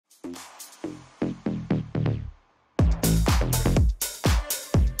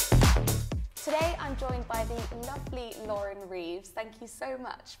joined by the lovely Lauren Reeves. Thank you so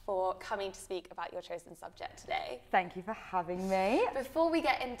much for coming to speak about your chosen subject today. Thank you for having me. Before we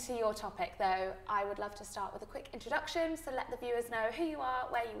get into your topic though, I would love to start with a quick introduction, so let the viewers know who you are,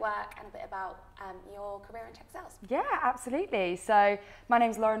 where you work, and a bit about your career in tech sales. Yeah, absolutely. So my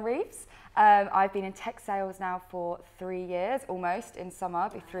name's Lauren Reeves. I've been in tech sales now for 3 years, almost in summer,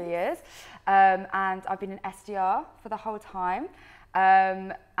 it'll be 3 years. And I've been in SDR for the whole time.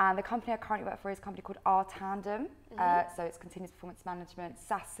 And the company I currently work for is a company called Our Tandem. So it's continuous performance management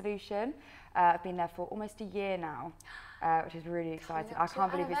SaaS solution. I've been there for almost a year now, which is really exciting. I can't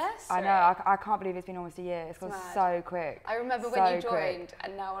believe it's. I know. I can't believe it's been almost a year. It's gone so quick. I remember when you joined,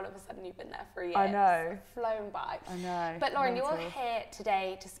 and now all of a sudden you've been there for a year. I know. It's flown by. I know. But Lauren, you're here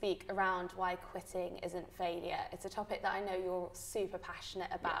today to speak around why quitting isn't failure. It's a topic that I know you're super passionate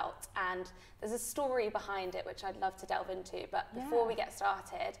about, and there's a story behind it which I'd love to delve into. But before we get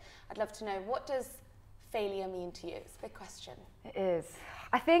started, I'd love to know, what does failure mean to you? It's a big question. It is.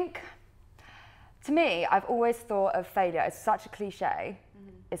 I think, to me, I've always thought of failure as such a cliche.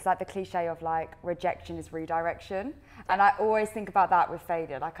 It's like the cliche of like rejection is redirection. And I always think about that with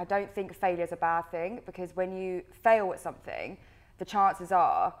failure. Like, I don't think failure is a bad thing, because when you fail at something, the chances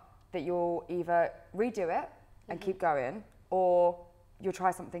are that you'll either redo it and keep going, or you'll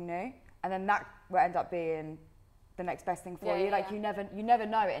try something new. And then that will end up being the next best thing for you. Like, you never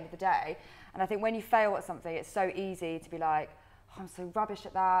know at the end of the day. And I think when you fail at something, it's so easy to be like, oh, I'm so rubbish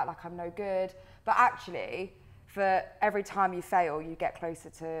at that, like I'm no good. But actually, for every time you fail, you get closer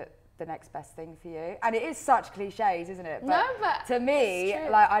to the next best thing for you. And it is such cliches, isn't it? But to me,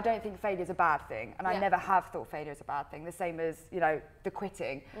 like, I don't think failure is a bad thing. And I never have thought failure is a bad thing. The same as, you know, the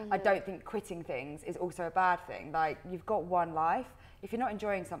quitting. I don't think quitting things is also a bad thing. Like, you've got one life. If you're not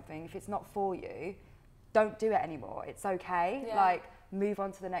enjoying something, if it's not for you, don't do it anymore. It's okay. Like, move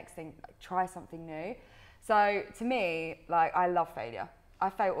on to the next thing, like, try something new. So to me, like, I love failure. I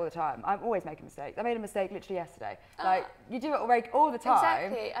fail all the time. I'm always making mistakes. I made a mistake literally yesterday. Like, you do it all the time.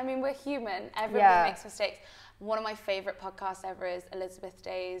 Exactly. I mean, we're human. Everybody makes mistakes. One of my favourite podcasts ever is Elizabeth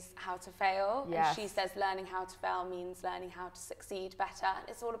Day's How to Fail. And she says learning how to fail means learning how to succeed better. And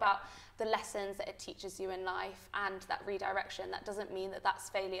it's all about the lessons that it teaches you in life and that redirection. That doesn't mean that that's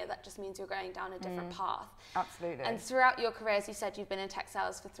failure. That just means you're going down a different path. Absolutely. And throughout your career, as you said, you've been in tech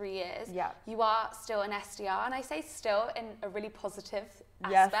sales for 3 years. You are still an SDR. And I say still in a really positive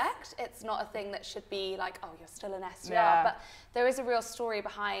aspect. It's not a thing that should be like, oh, you're still an SDR. But there is a real story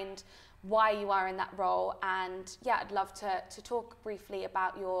behind why you are in that role. And I'd love to talk briefly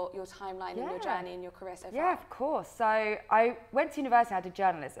about your timeline and your journey and your career so far. Yeah, of course. So I went to university, I did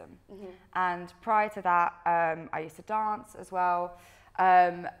journalism. And prior to that, I used to dance as well.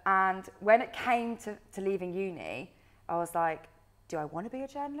 And when it came to leaving uni, I was like, do I want to be a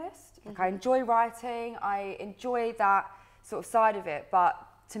journalist? Like, I enjoy writing, I enjoy that sort of side of it. But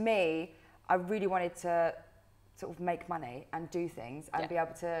to me, I really wanted to sort of make money and do things and be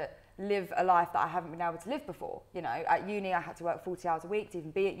able to live a life that I haven't been able to live before. You know, at uni, I had to work 40 hours a week to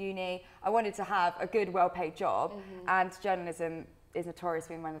even be at uni. I wanted to have a good, well-paid job, and journalism is notorious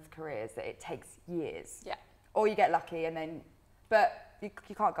for being one of the careers that it takes years. Or you get lucky, and then, but you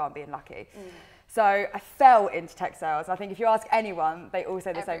can't go on being lucky. So I fell into tech sales. I think if you ask anyone, they all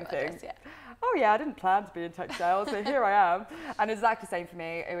say the same thing. Oh yeah, I didn't plan to be in tech sales, but here I am. And it's exactly the same for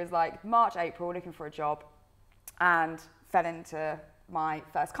me. It was like March, April, looking for a job, and fell into my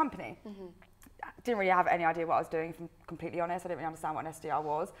first company. Didn't really have any idea what I was doing, if I'm completely honest. I didn't really understand what an SDR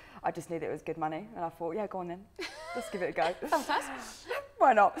was. I just knew that it was good money, and I thought, yeah, go on then, let's give it a go.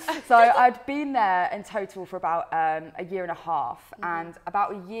 Why not? So I'd been there in total for about a year and a half, and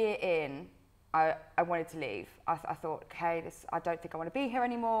about a year in, I wanted to leave. I thought, okay, I don't think I want to be here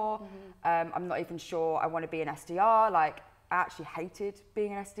anymore. I'm not even sure I want to be an SDR. Like, I actually hated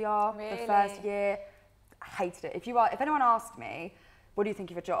being an SDR the first year. I hated it. If anyone asked me, what do you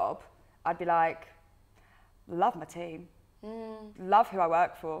think of your job? I'd be like, love my team, love who I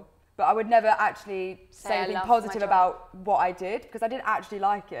work for. But I would never actually say anything positive about what I did, because I didn't actually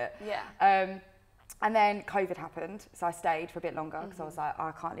like it. And then COVID happened, so I stayed for a bit longer, because I was like, oh,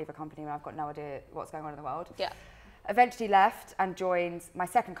 I can't leave a company when I've got no idea what's going on in the world. Eventually left and joined my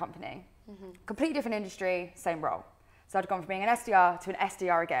second company. Completely different industry, same role. So I'd gone from being an SDR to an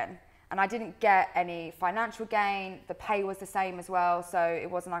SDR again. And I didn't get any financial gain. The pay was the same as well, so it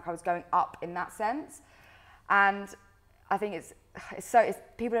wasn't like I was going up in that sense. And I think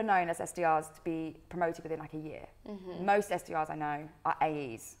people are known as SDRs to be promoted within like a year. Most SDRs I know are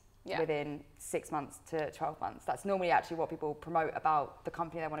AEs within 6 months to 12 months. That's normally actually what people promote about the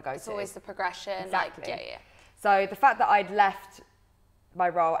company they want to go to. It's always the progression. Exactly. Like, So the fact that I'd left my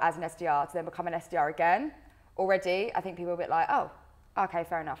role as an SDR to then become an SDR again, already, I think people were a bit like, oh, okay,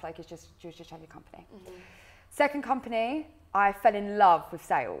 fair enough. Like, you just change your company. Second company, I fell in love with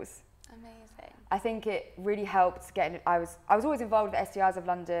sales. Amazing. I think it really helped getting. I was always involved with SDRs of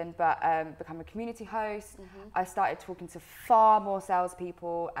London, but become a community host. I started talking to far more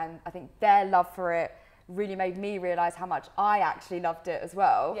salespeople, and I think their love for it really made me realise how much I actually loved it as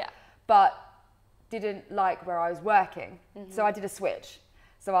well. Yeah. But didn't like where I was working, so I did a switch.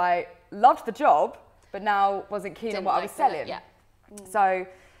 So I loved the job, but now wasn't keen on what I was selling. Yeah. So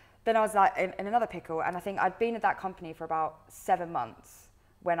then I was like in another pickle, and I think I'd been at that company for about 7 months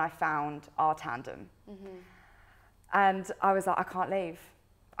when I found Our Tandem. And I was like, I can't leave.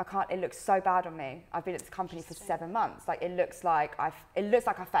 I can't, it looks so bad on me. I've been at this company for 7 months. Like, it looks like I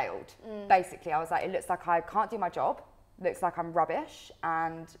failed, basically. I was like, it looks like I can't do my job. Looks like I'm rubbish,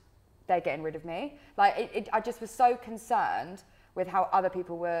 and they're getting rid of me. Like, I just was so concerned with how other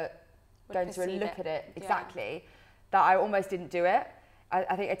people were going to look at it, exactly, that I almost didn't do it.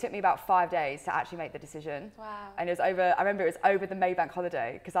 I think it took me about 5 days to actually make the decision. Wow. And it was over, I remember it was over the Maybank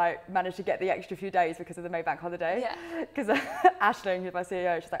holiday, because I managed to get the extra few days because of the Maybank holiday. Yeah. Because Aisling, who's my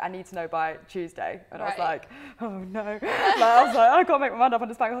CEO, she's like, I need to know by Tuesday. And I was like, oh no. Like, I was like, I can't make my mind up on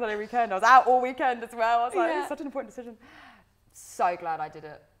this bank holiday weekend. I was out all weekend as well. I was like, it's such an important decision. So glad I did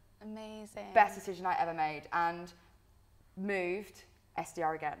it. Amazing. Best decision I ever made, and moved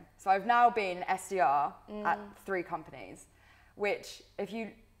SDR again. So I've now been an SDR at 3 companies. Which, if you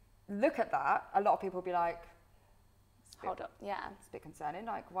look at that, a lot of people will be like, hold up, yeah. It's a bit concerning,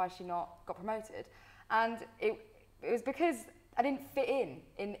 like, why has she not got promoted? And it was because I didn't fit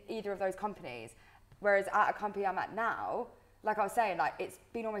in either of those companies. Whereas at a company I'm at now, like I was saying, like, it's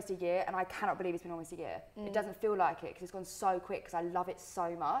been almost a year, and I cannot believe it's been almost a year. It doesn't feel like it, because it's gone so quick, because I love it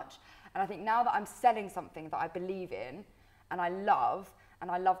so much. And I think now that I'm selling something that I believe in, and I love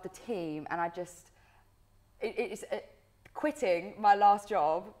the team, and I just, quitting my last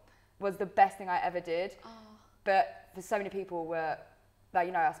job was the best thing I ever did. But for so many people were like,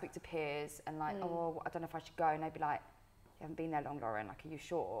 you know, I speak to peers and like, oh, I don't know if I should go. And they'd be like, you haven't been there long, Lauren, like, are you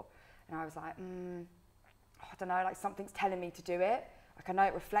sure? And I was like, I don't know, like, something's telling me to do it. Like, I know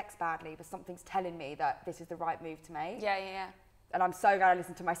it reflects badly, but something's telling me that this is the right move to make. Yeah. And I'm so glad I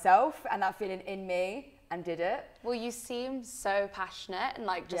listened to myself and that feeling in me and did it. Well, you seem so passionate, and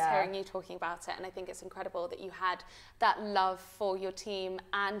like just hearing you talking about it, and I think it's incredible that you had that love for your team,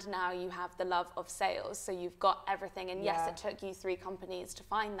 and now you have the love of sales. So you've got everything, and yes, it took you 3 companies to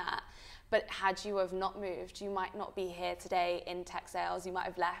find that, but had you have not moved, you might not be here today in tech sales. You might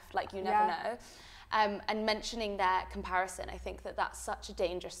have left, like, you never know. And mentioning their comparison, I think that that's such a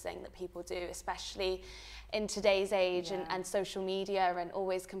dangerous thing that people do, especially in today's age and social media, and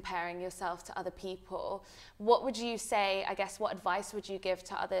always comparing yourself to other people. What would you say, I guess, what advice would you give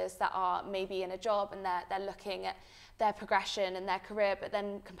to others that are maybe in a job and they're looking at their progression and their career, but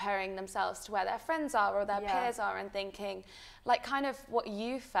then comparing themselves to where their friends are or their peers are, and thinking, like, kind of what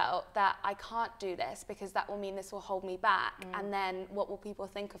you felt, that I can't do this because that will mean this will hold me back, and then what will people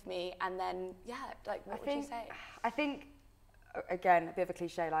think of me? And then, like, what would you say? I think, again, a bit of a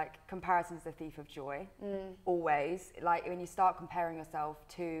cliche, like, comparison is the thief of joy, always. Like, when you start comparing yourself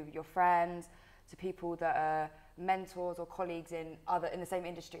to your friends, to people that are mentors or colleagues in the same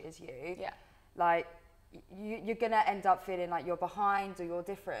industry as you, like, you're gonna end up feeling like you're behind, or you're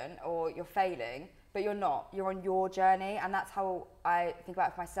different, or you're failing, but you're not. You're on your journey, and that's how I think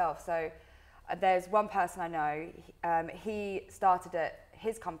about it for myself. So there's one person I know, he started at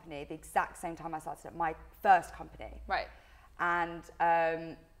his company the exact same time I started at my first company. Right. And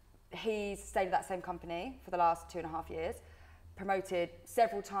he's stayed at that same company for the last 2.5 years, promoted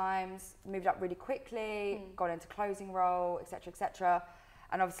several times, moved up really quickly, gone into closing role, etc.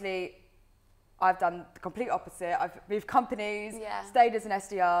 And obviously, I've done the complete opposite. I've moved companies, stayed as an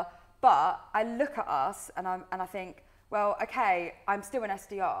SDR, but I look at us and I think, well, okay, I'm still an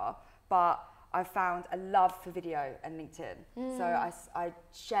SDR, but I've found a love for video and LinkedIn. So I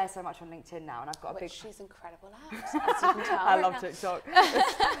share so much on LinkedIn now, and I've got a big... she's incredible at, as you can tell. I love TikTok.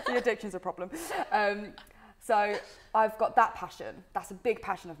 The addiction's a problem. So I've got that passion. That's a big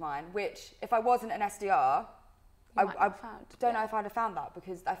passion of mine, which if I wasn't an SDR, I don't know if I'd have found that,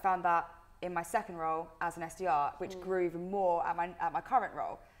 because I found that in my second role as an SDR, which grew even more at my current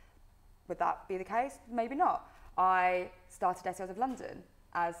role. Would that be the case? Maybe not. I started SDRs of London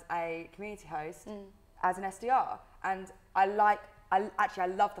as a community host, as an SDR. And I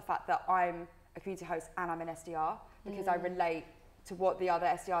love the fact that I'm a community host and I'm an SDR, because I relate to what the other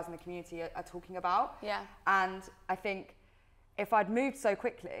SDRs in the community are talking about. Yeah. And I think if I'd moved so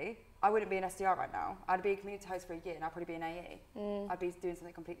quickly, I wouldn't be an SDR right now. I'd be a community host for a year and I'd probably be an AE. I'd be doing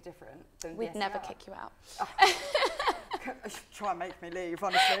something completely different than We'd never kick you out. Try and make me leave,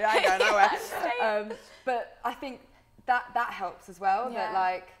 honestly. I ain't going nowhere. But I think that helps as well. That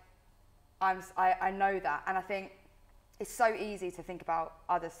like, I know that. And I think it's so easy to think about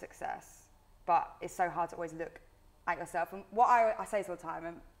others' success, but it's so hard to always look at yourself. And what I say this all the time,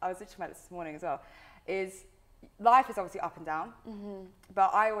 and I was literally about this morning as well, is life is obviously up and down.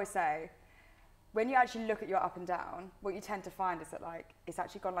 But I always say, when you actually look at your up and down, what you tend to find is that like, it's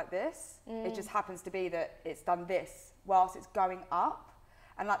actually gone like this. It just happens to be that it's done this whilst it's going up.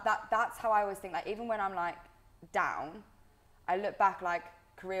 And like that's how I always think, like even when I'm like down, I look back like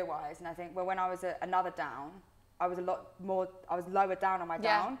career-wise and I think, well, when I was at another down, I was lower down on my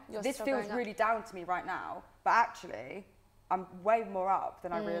down. This feels really down to me right now, but actually I'm way more up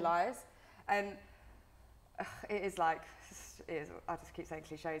than I realised. And it is like, I just keep saying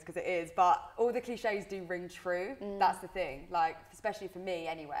cliches because it is, but all the cliches do ring true. That's the thing, like, especially for me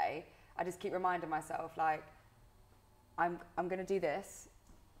anyway, I just keep reminding myself, like, I'm going to do this,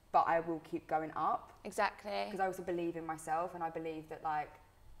 but I will keep going up. Exactly. Because I also believe in myself and I believe that, like,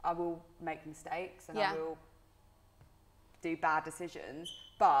 I will make mistakes and I will do bad decisions,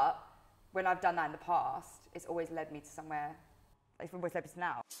 but when I've done that in the past, it's always led me to somewhere, it's always led me to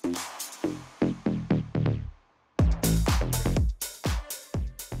now.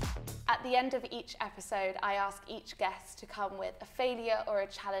 At the end of each episode, I ask each guest to come with a failure or a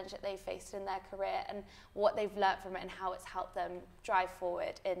challenge that they faced in their career and what they've learnt from it and how it's helped them drive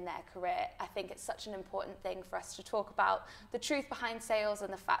forward in their career. I think it's such an important thing for us to talk about the truth behind sales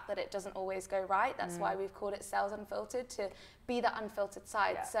and the fact that it doesn't always go right. That's why we've called it Sales Unfiltered, to be the unfiltered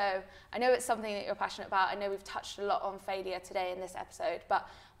side. Yeah. So I know it's something that you're passionate about. I know we've touched a lot on failure today in this episode, but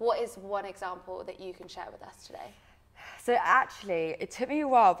what is one example that you can share with us today? So actually, it took me a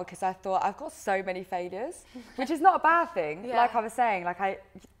while because I thought I've got so many failures, which is not a bad thing. Like I was saying, like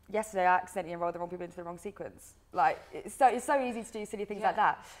yesterday I accidentally enrolled the wrong people into the wrong sequence. Like it's so easy to do silly things like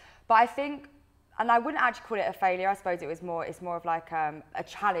that. But I think, and I wouldn't actually call it a failure. I suppose it's more of like a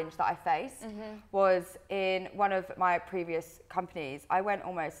challenge that I faced. Was in one of my previous companies, I went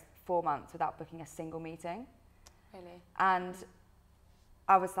almost 4 months without booking a single meeting. Really? And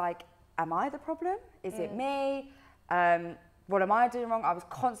I was like, am I the problem? Is it me? What am I doing wrong? I was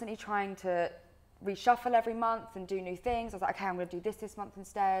constantly trying to reshuffle every month and do new things. I was like, okay, I'm going to do this month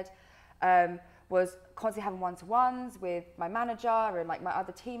instead. Was constantly having one-to-ones with my manager and like my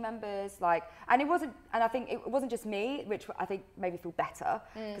other team members. Like, and I think it wasn't just me, which I think made me feel better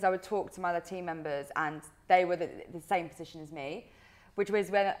because I would talk to my other team members and they were the same position as me, which was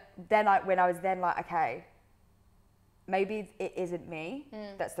when I was then like, okay, maybe it isn't me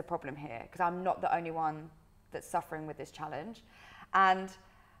that's the problem here because I'm not the only one that's suffering with this challenge. And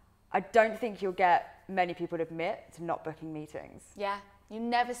I don't think you'll get many people to admit to not booking meetings. Yeah, you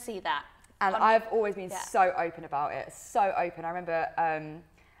never see that. And I've always been so open about it, so open. I remember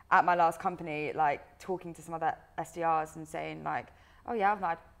at my last company, like talking to some other SDRs and saying like, oh yeah, I've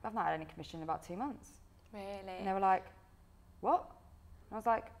not had any commission in about 2 months. Really? And they were like, what? And I was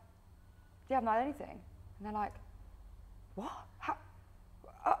like, yeah, I've not had anything. And they're like, what? How?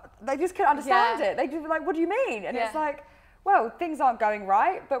 They just couldn't understand it. They just were like, what do you mean? And it's like, well, things aren't going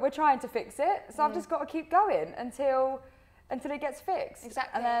right, but we're trying to fix it. So I've just got to keep going until it gets fixed.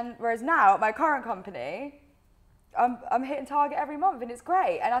 Exactly. And then, whereas now at my current company, I'm hitting target every month and it's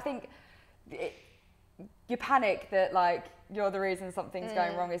great. And I think you panic that like you're the reason something's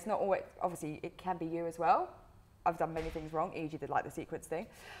going wrong. It's not always, obviously it can be you as well. I've done many things wrong, e.g. did like the sequence thing.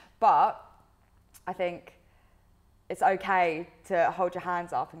 But I think it's okay to hold your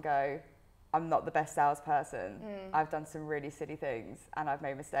hands up and go, I'm not the best salesperson. I've done some really silly things and I've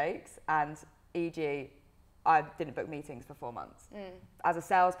made mistakes. And e.g., I didn't book meetings for 4 months. As a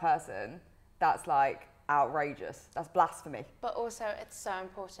salesperson, that's like outrageous. That's blasphemy. But also it's so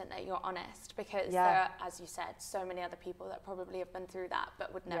important that you're honest because there are, as you said, so many other people that probably have been through that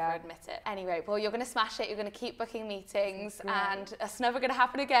but would never admit it. Anyway, well, you're going to smash it. You're going to keep booking meetings and it's never going to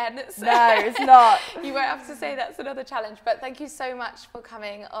happen again. So no, it's not. You won't have to say that's another challenge. But thank you so much for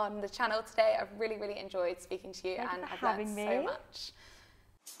coming on the channel today. I've really, really enjoyed speaking to you and I've learned so much.